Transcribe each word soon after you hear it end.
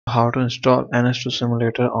How to install NS2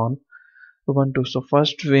 simulator on Ubuntu. So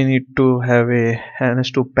first we need to have a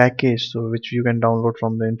NS2 package, so which you can download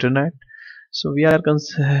from the internet. So we are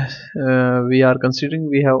considering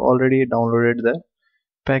we have already downloaded the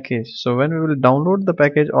package. So when we will download the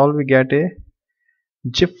package, all we get a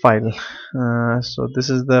zip file. So this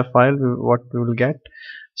is the file what we will get.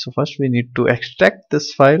 So first we need to extract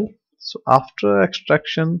this file. So after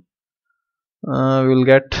extraction, we will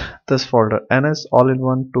get this folder NS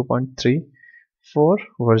all-in-one 2.34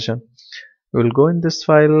 version. We will go in this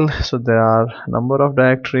file. So there are number of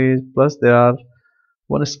directories, plus there are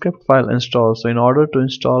one script file installed. So in order to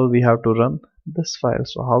install, we have to run this file.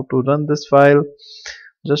 So how to run this file?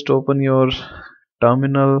 Just open your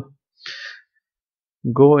terminal,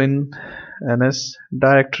 go in NS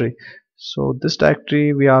directory. So this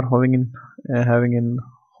directory we are having in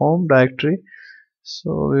home directory.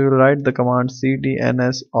 So we will write the command cd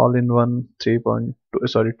ns all-in-one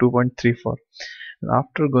 2.34. and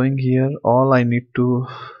after going here, all I need to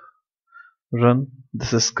run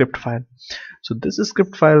this script file. So this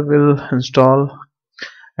script file will install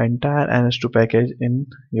entire NS2 package in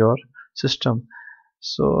your system.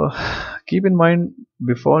 So keep in mind,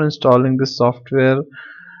 before installing this software,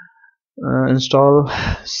 install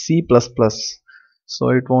C++, so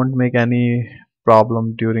it won't make any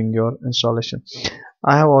problem during your installation.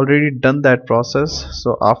 I have already done that process.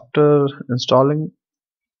 So after installing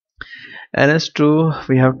NS2,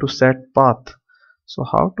 we have to set path. So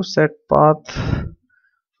how to set path?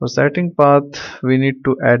 For setting path, we need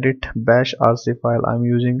to edit bashrc file. I'm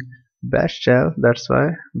using bash shell, that's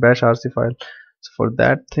why bashrc file. So for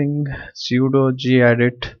that thing, sudo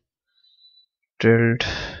gedit tilde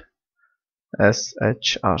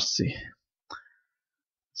shrc.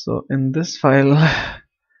 So in this file,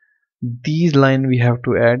 these line we have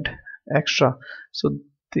to add extra. So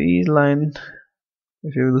these line,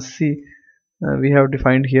 if you will see, we have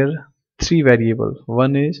defined here three variables.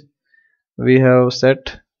 One is we have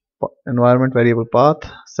set environment variable path,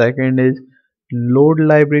 second is load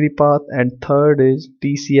library path, and third is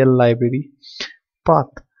TCL library path.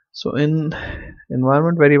 So in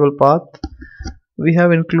environment variable path, we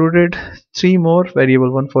have included three more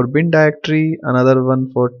variables: one for bin directory, another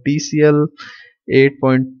one for TCL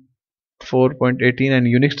 8.4.18 and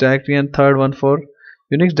Unix directory, and third one for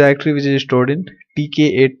Unix directory which is stored in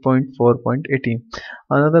TK 8.4.18.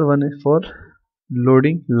 Another one is for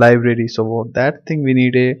loading library. So for that thing we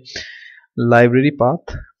need a library path,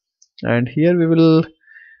 and here we will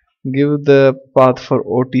give the path for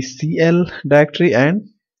OTCL directory and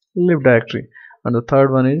lib directory, and the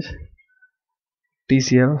third one is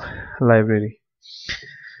TCL library.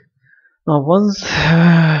 Now once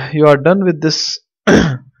you are done with this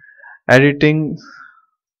editing,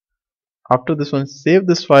 after this one, save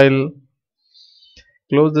this file,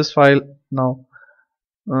 close this file. Now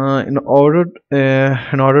in order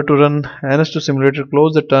to run NS2 simulator,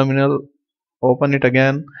 close the terminal, open it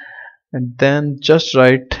again, and then just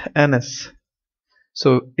write ns.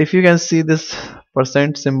 So if you can see this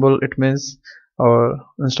percent symbol, it means our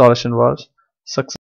installation was successful.